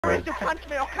serious? You punch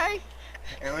me, okay?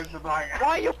 It was the black guy.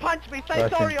 Why you punch me? Say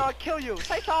sorry or I'll kill you.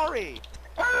 Say sorry.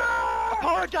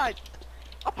 Apologize.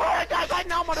 Apologize right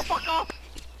now, motherfucker.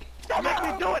 Don't make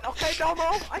me do it, okay,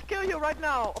 Domo? I kill you right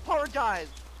now. Apologize.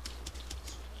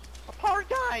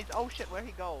 Apologize. Oh shit, where'd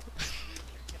he go?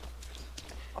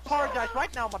 Apologize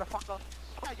right now, motherfucker.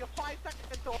 Okay, you're 5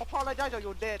 seconds to apologize or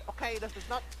you're dead. Okay, this is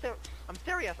not I'm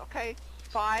serious, okay?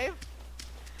 5,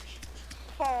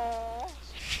 4,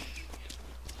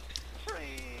 3,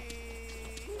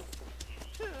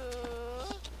 2.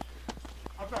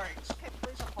 I'm sorry. Okay,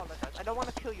 please apologize. I don't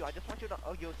want to kill you. I just want you to.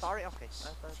 Oh, you're sorry? Okay.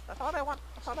 That's all I want.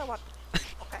 That's all I want.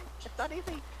 Okay? It's not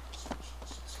easy.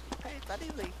 Okay, it's not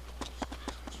easy.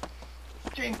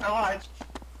 Gene, I lied.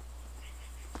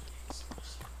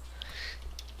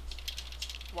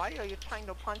 Why are you trying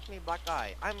to punch me, black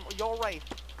guy? I'm your race.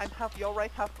 I'm half your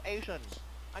race, half Asian.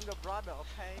 I'm your brother,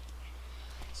 okay?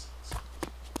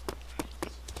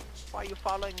 Why are you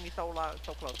following me so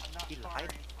close? I'm not He sorry.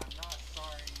 lied. I'm not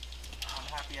sorry. I'm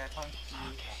happy I punched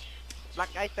you.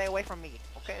 Black guy, stay away from me.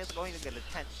 Okay, it's going to get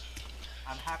intense.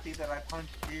 I'm happy that I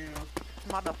punched you.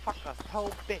 Motherfucker, so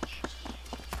bitch.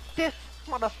 This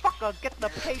motherfucker get the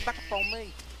payback for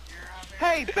me.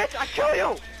 Hey, bitch, I kill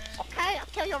you! Okay, I'll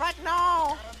kill you right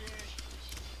now!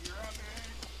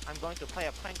 I'm going to play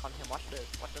a prank on him. Watch this.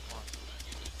 Watch this one.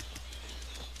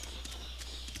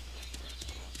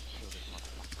 Kill this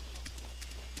motherfucker.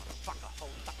 Motherfucker,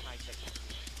 hold up my dick.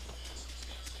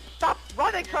 Stop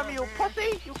running from me, you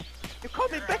pussy! You call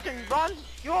me bitch and run?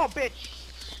 You're a bitch.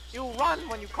 You run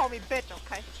when you call me bitch,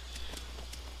 okay?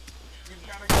 You've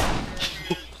gotta go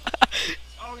there.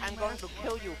 Oh, I'm going to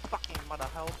kill you, fucking mother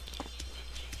hoe.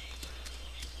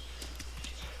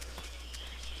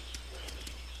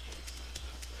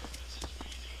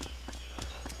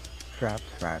 Trap.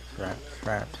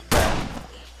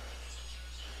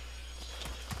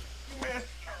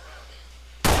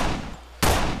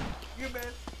 You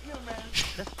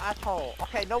missed. This asshole.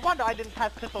 Okay, no wonder I didn't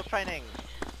pass pistol training.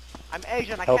 I'm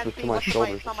Asian, I Help can't is see to my what's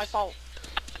shoulders. It's not my fault.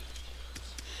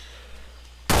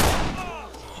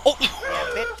 Oh! Yeah,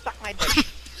 bitch, suck my dick.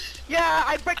 Yeah,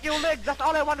 I break your legs, that's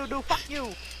all I want to do, fuck you.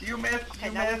 You missed. Okay,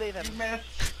 You now we missed. leave him. You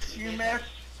missed. You missed.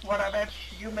 What I bet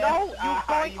you missed. No, you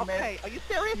going, you okay, missed. are you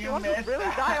serious? You You want to missed. really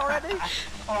die already?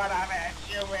 What I bet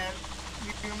you missed.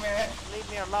 You missed. Leave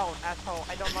me alone, asshole,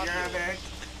 I don't love You're a you. bitch.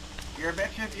 You're a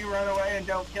bitch if you run away and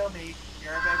don't kill me.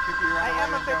 You're a bitch if you run I away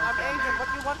am a and bitch, don't I'm kill Asian, me. what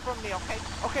do you want from me, okay?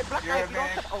 Okay, black You're guy, a if you don't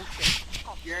bitch. oh shit.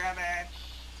 Oh, You're a bitch.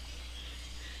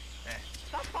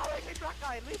 stop following me, black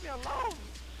guy, leave me alone.